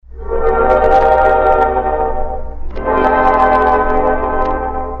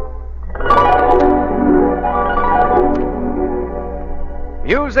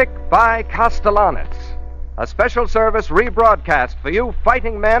by Castellanets, a special service rebroadcast for you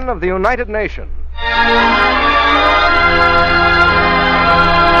fighting men of the United Nations.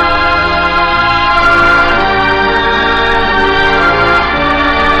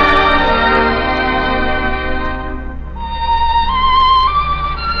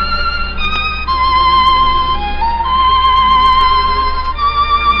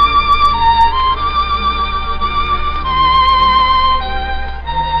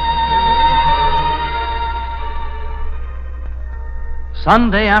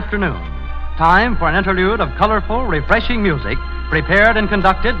 Sunday afternoon. Time for an interlude of colorful, refreshing music prepared and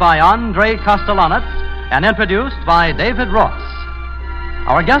conducted by Andre Castellanets and introduced by David Ross.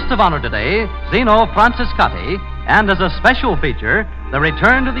 Our guest of honor today, Zeno Franciscati, and as a special feature, the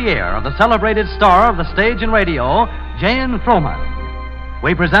return to the air of the celebrated star of the stage and radio, Jane Froman.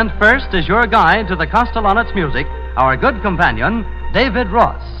 We present first as your guide to the Castellanets music, our good companion, David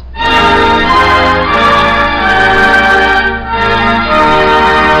Ross.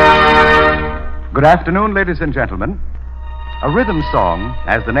 Good afternoon, ladies and gentlemen. A rhythm song,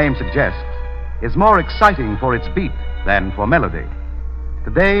 as the name suggests, is more exciting for its beat than for melody.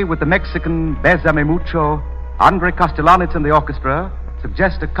 Today, with the Mexican Bésame Mucho, Andre Castellanets and the orchestra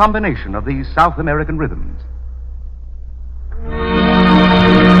suggest a combination of these South American rhythms.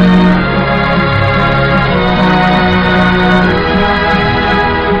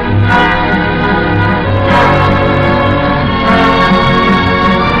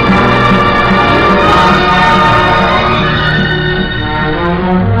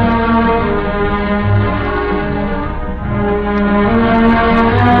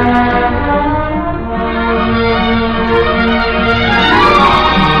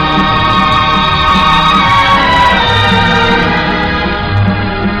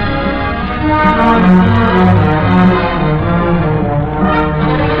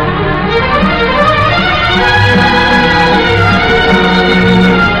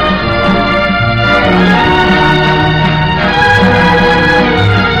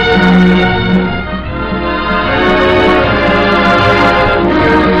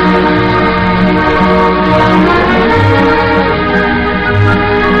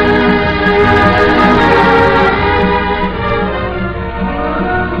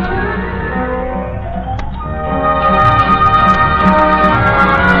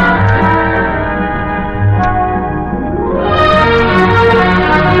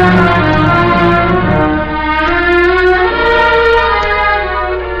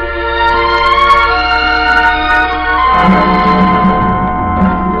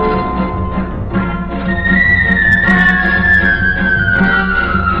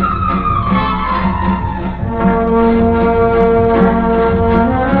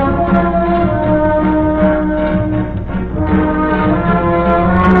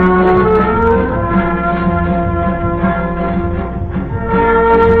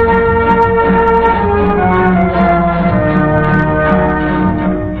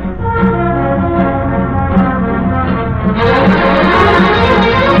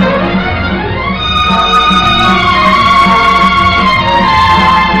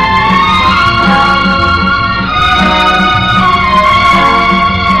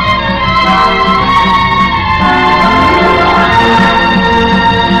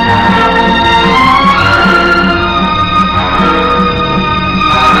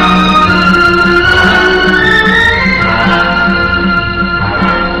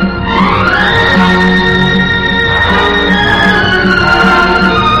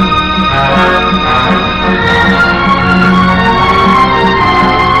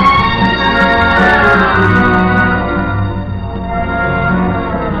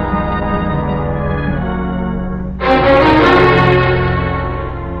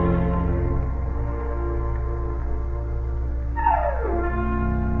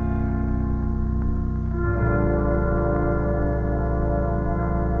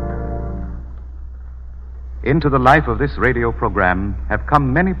 Into the life of this radio program have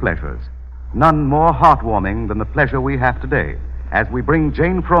come many pleasures, none more heartwarming than the pleasure we have today, as we bring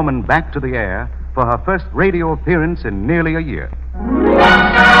Jane Froman back to the air for her first radio appearance in nearly a year.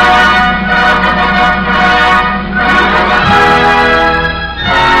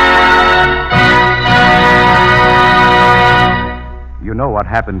 You know what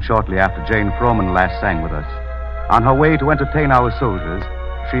happened shortly after Jane Froman last sang with us. On her way to entertain our soldiers,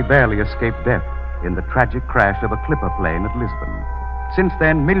 she barely escaped death in the tragic crash of a clipper plane at Lisbon. Since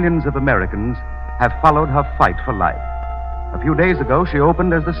then, millions of Americans have followed her fight for life. A few days ago, she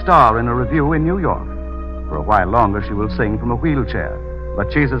opened as the star in a revue in New York. For a while longer, she will sing from a wheelchair,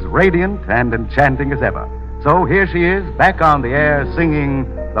 but she's as radiant and enchanting as ever. So here she is, back on the air, singing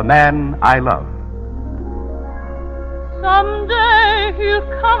The Man I Love. Someday he'll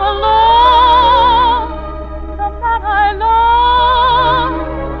come along, the man I love,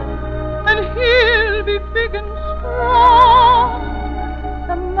 and he'll be big and strong,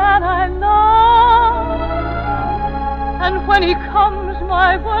 the man I love. And when he comes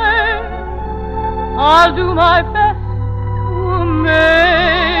my way, I'll do my best to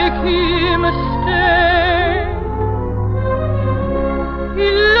make him stay.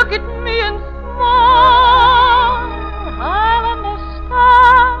 He'll look at me and smile, I'll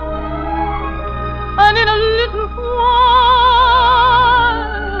understand, and in a little while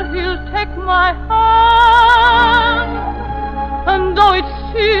he'll take my hand. And though it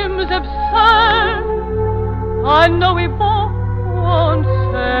seems absurd, I know we both won't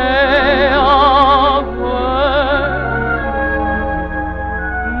say a word.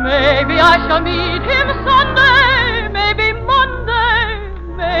 Maybe I shall meet him Sunday, maybe Monday,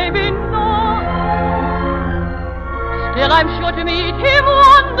 maybe not. Still I'm sure to meet him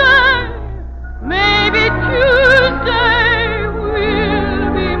one day, maybe Tuesday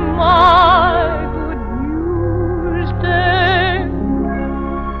will be my good news day.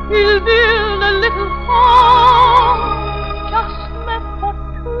 He'll build a little home just meant for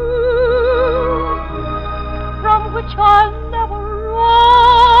two, from which I'll never roam.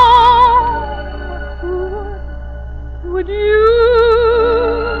 But would you?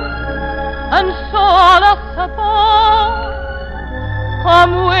 And so all us above,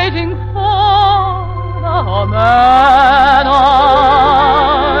 I'm waiting for the man I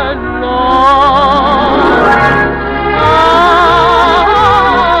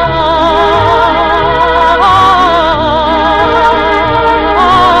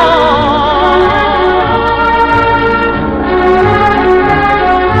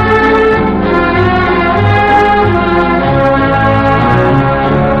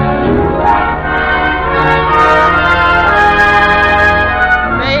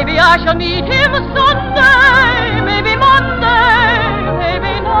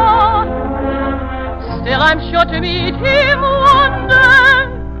to meet him one day,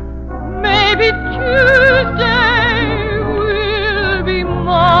 maybe Tuesday will be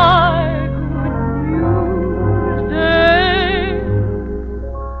my good news day.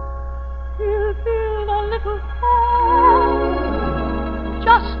 He'll build a little home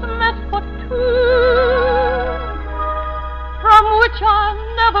just meant for two, from which I'll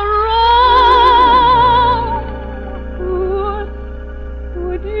never roam.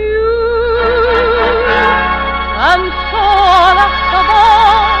 Would you? And so that's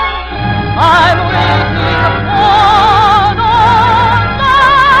all I'm waiting for the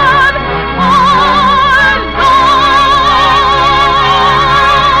man I love.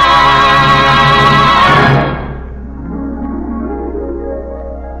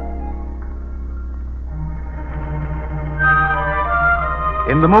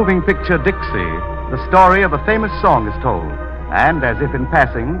 In the moving picture Dixie, the story of a famous song is told, and as if in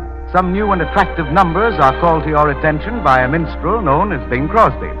passing, some new and attractive numbers are called to your attention by a minstrel known as Bing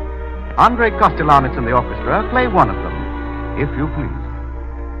Crosby. Andre Kostelanetz and the orchestra play one of them, if you please.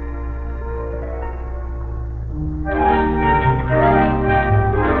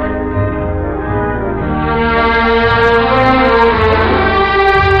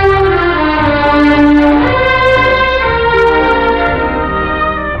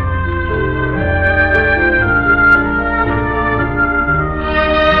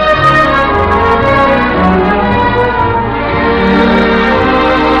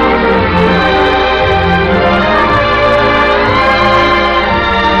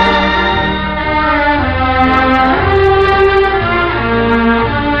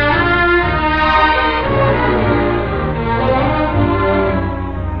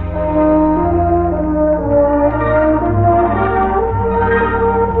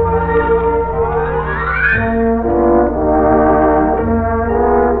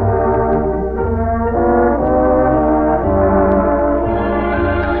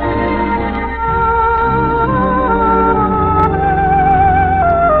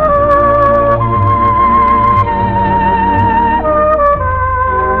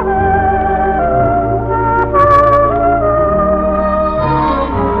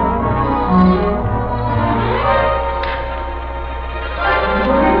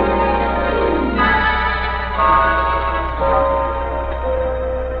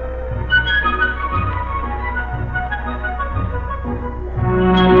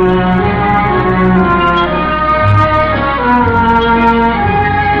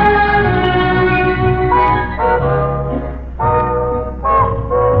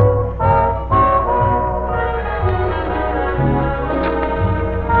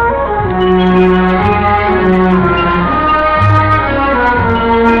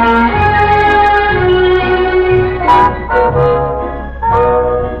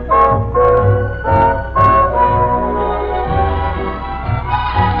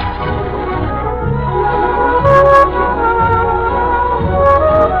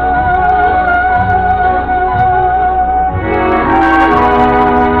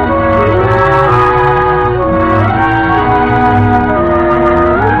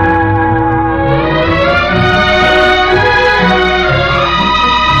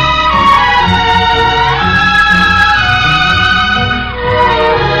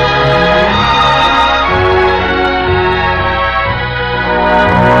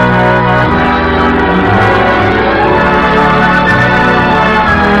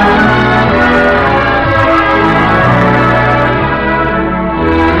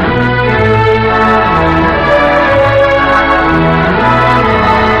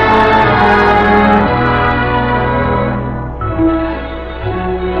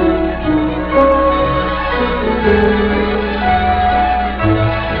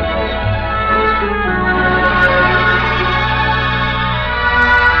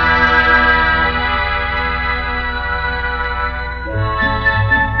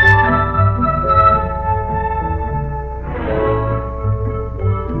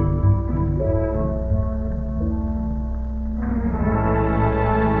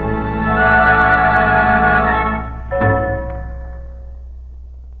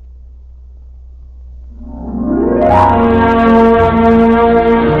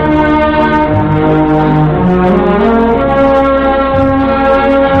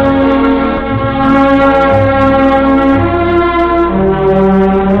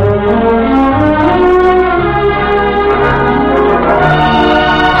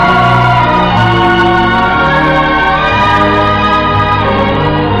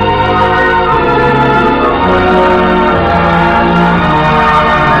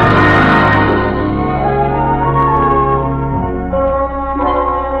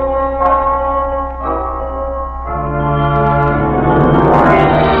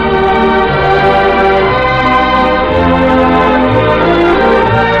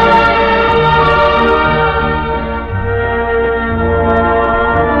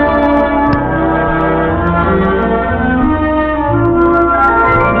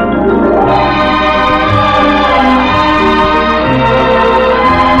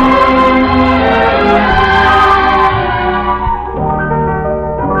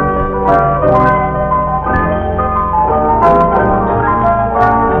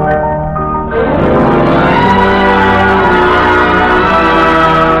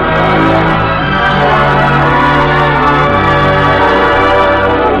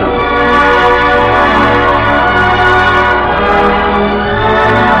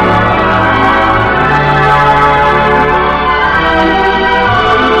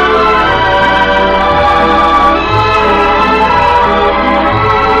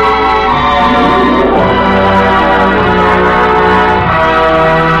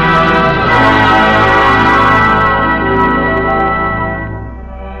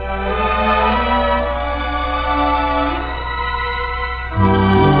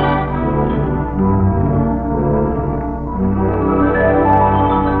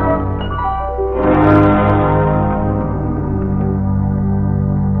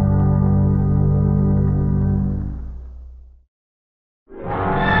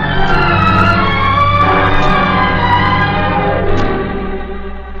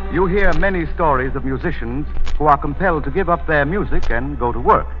 many stories of musicians who are compelled to give up their music and go to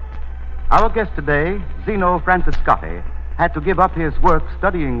work. Our guest today, Zeno Franciscotti, had to give up his work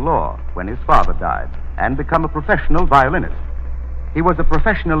studying law when his father died and become a professional violinist. He was a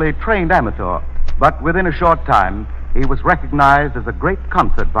professionally trained amateur, but within a short time, he was recognized as a great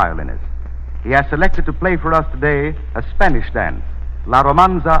concert violinist. He has selected to play for us today a Spanish dance, La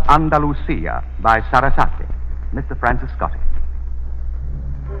Romanza Andalusia by Sarasate. Mr. Franciscotti.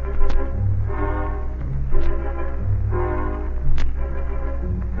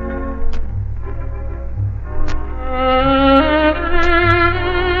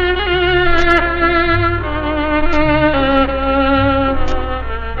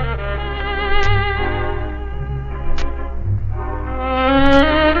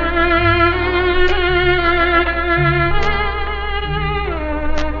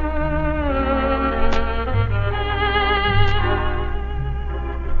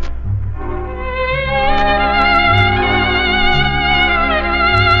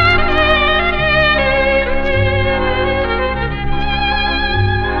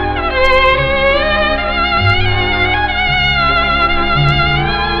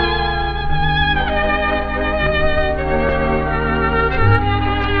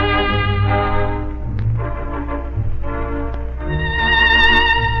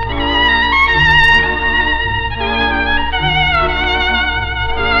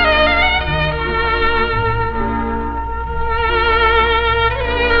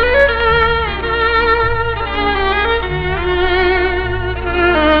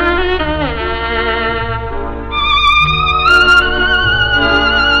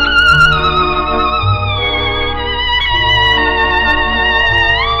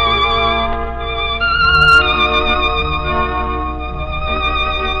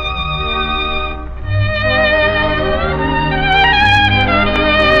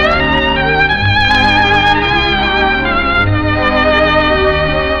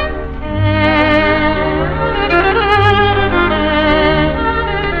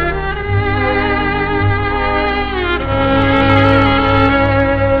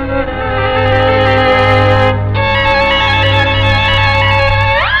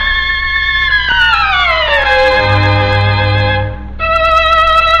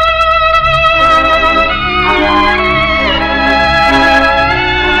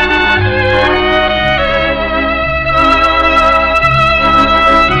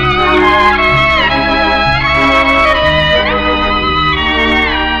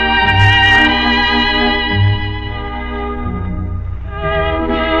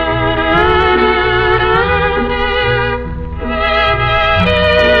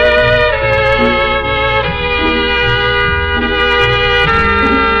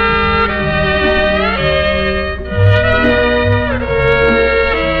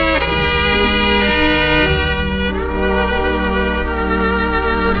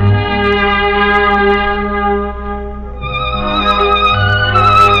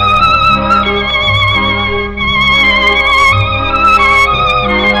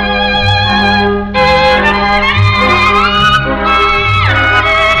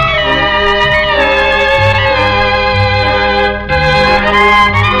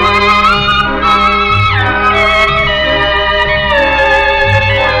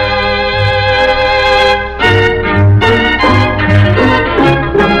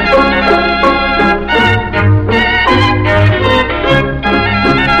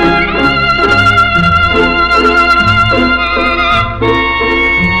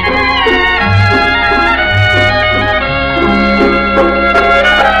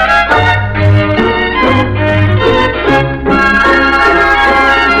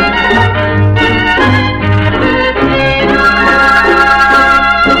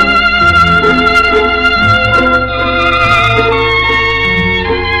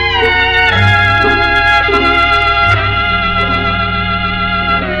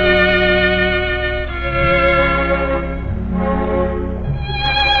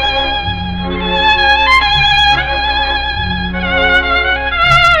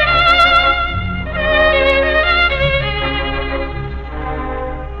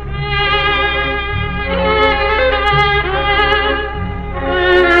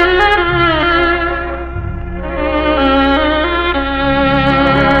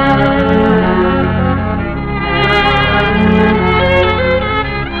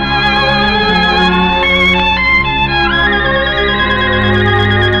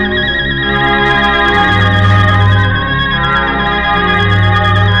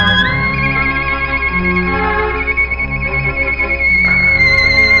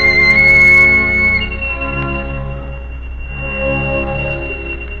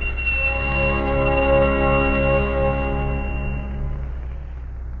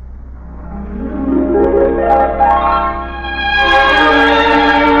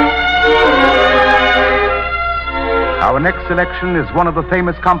 next selection is one of the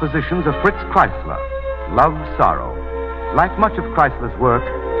famous compositions of Fritz Kreisler, Love, Sorrow. Like much of Kreisler's work,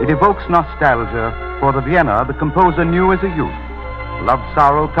 it evokes nostalgia for the Vienna the composer knew as a youth. Love,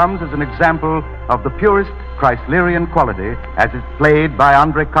 Sorrow comes as an example of the purest Kreislerian quality as it's played by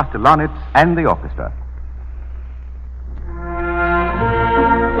Andrei Kostelanetz and the orchestra.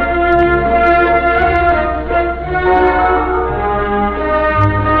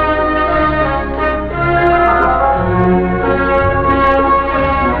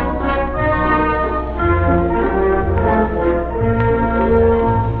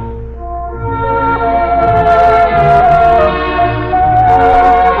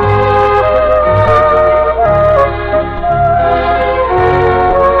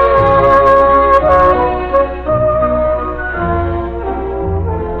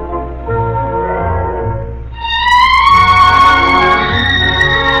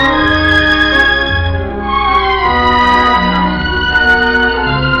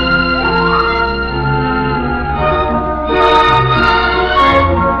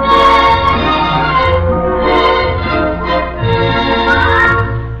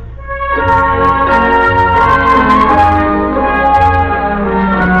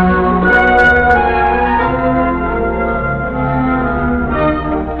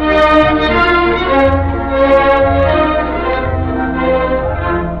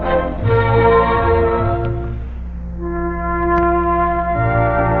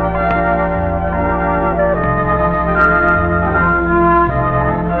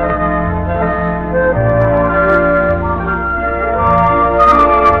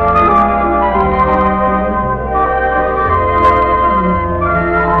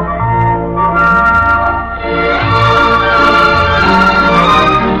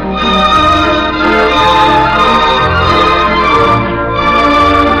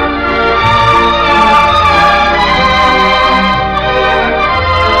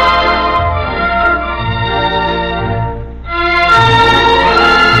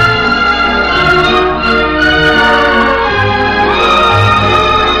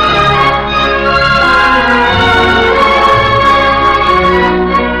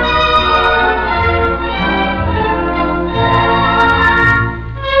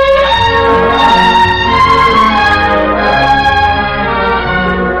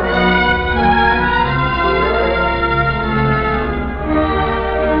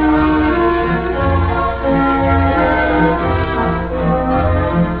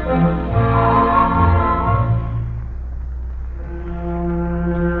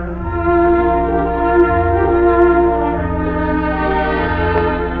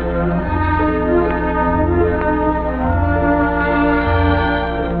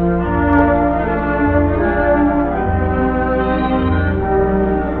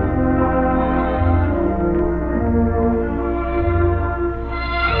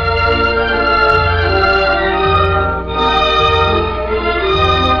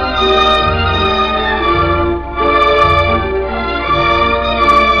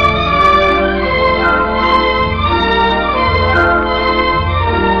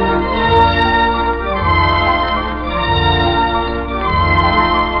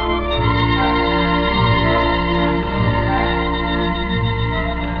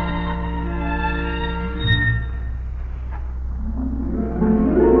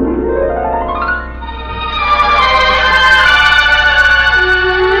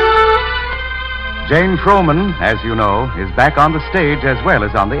 Jane Froman, as you know, is back on the stage as well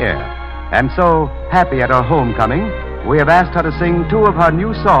as on the air. And so, happy at her homecoming, we have asked her to sing two of her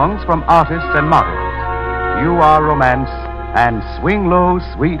new songs from Artists and Models, You Are Romance and Swing Low,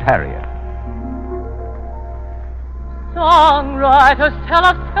 Sweet Harriet. Songwriters tell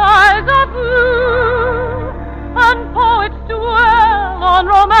us skies are blue, and poets dwell on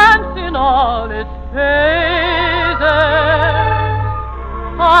romance in all its phases.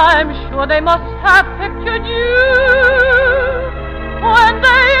 I'm sure they must have pictured you when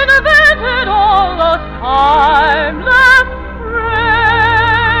they invented all those timeless phrases.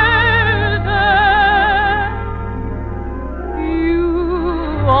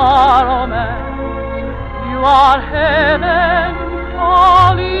 You are romance, you are heaven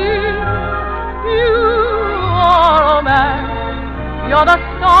calling. You are romance, you're the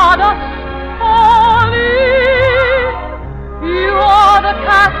stardust falling. You are the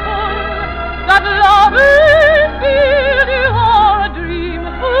castle that love is built. You are a dream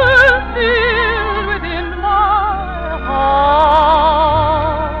fulfilled within my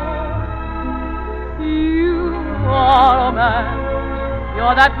heart. You are romance,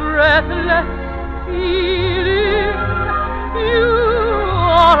 you're that breathless feeling. You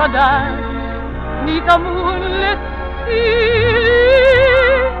are a dance 'neath a moonlit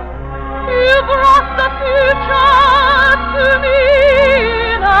feeling. You brought the future to me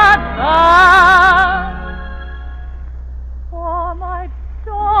in advance. For my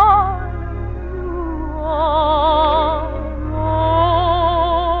darling, you are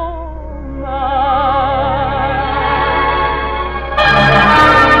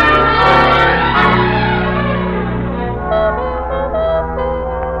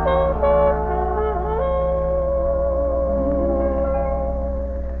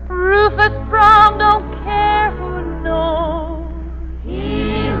Rufus Brown don't care who knows.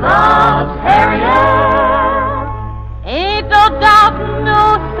 He loves Harriet. Ain't no doubt, no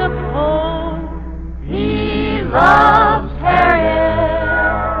suppose. He loves Harriet.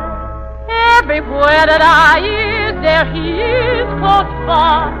 Everywhere that I is, there he is close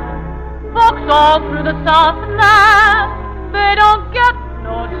by. Folks all through the Southland, they don't get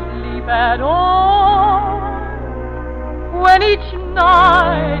no sleep at all. When each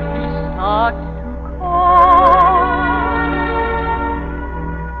night he starts to call,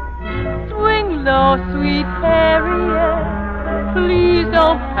 swing low, sweet Harriet, please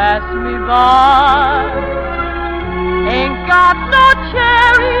don't pass me by. Ain't got no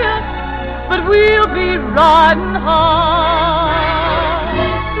chariot, but we'll be riding high.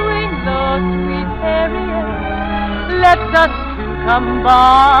 Swing low, sweet Harriet, let us two come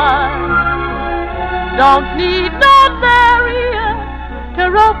by. Don't need no barrier to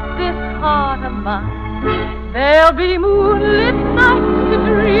rope this heart of mine. There'll be moonlit nights to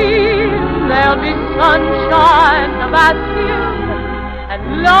dream. There'll be sunshine to bask in, and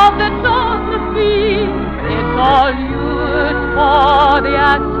love that's on the beam. It's all yours for the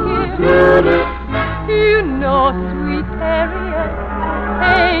asking. You know, sweet Harriet,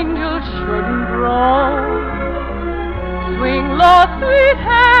 angels shouldn't roam. Swing low, sweet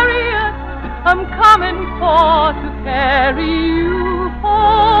Harriet, I'm coming for to carry you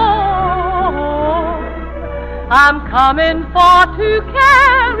home. I'm coming for to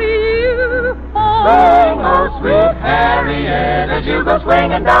carry you home. Swing, oh sweet Harriet, as you go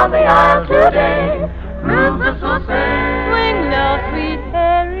swinging down the aisle today. Rufus will say, swing low, sweet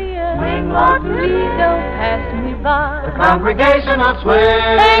Harriet, swing low, please don't pass me by. the congregation will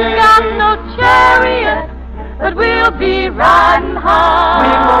swing. Ain't got no chariot, but we'll be riding high.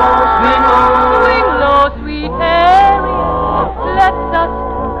 Swing low, swing low, swing low, sweet Harriet, let us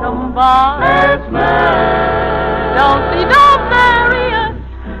come by. let's marry. Don't see no barrier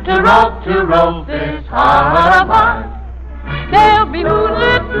to rope this heart of mine. There'll be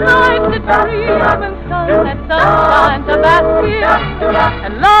moonlit nights to dream, and sun and sunshine to bask in,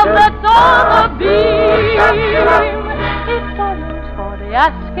 and love that's on the beam. It's all yours for the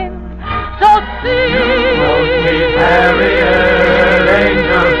asking. So sing, Sweet Harriet,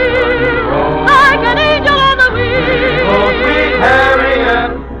 angels shouldn't roam. like an angel on the wing. Oh, sweet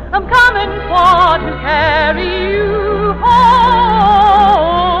Harriet, I'm coming for to carry you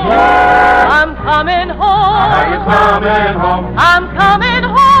home. I'm coming home. are you coming home? I'm coming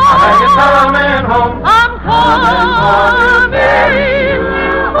home. Are you coming home? I'm coming home.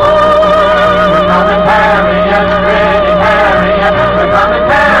 We're coming, Harriet, pretty Harriet. We're coming,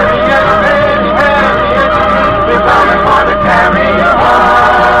 Harriet, pretty Harriet. We're coming for to carry you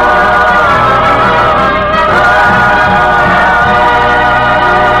home.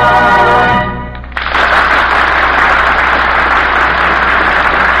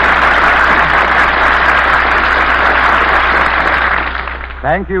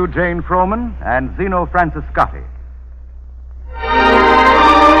 Thank you, Jane Froman and Zeno Francis Scotti.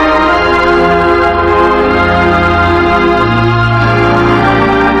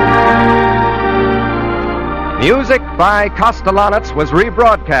 Music by Castellanets was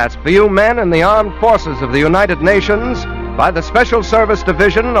rebroadcast for you men in the armed forces of the United Nations by the Special Service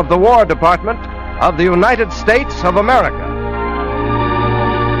Division of the War Department of the United States of America.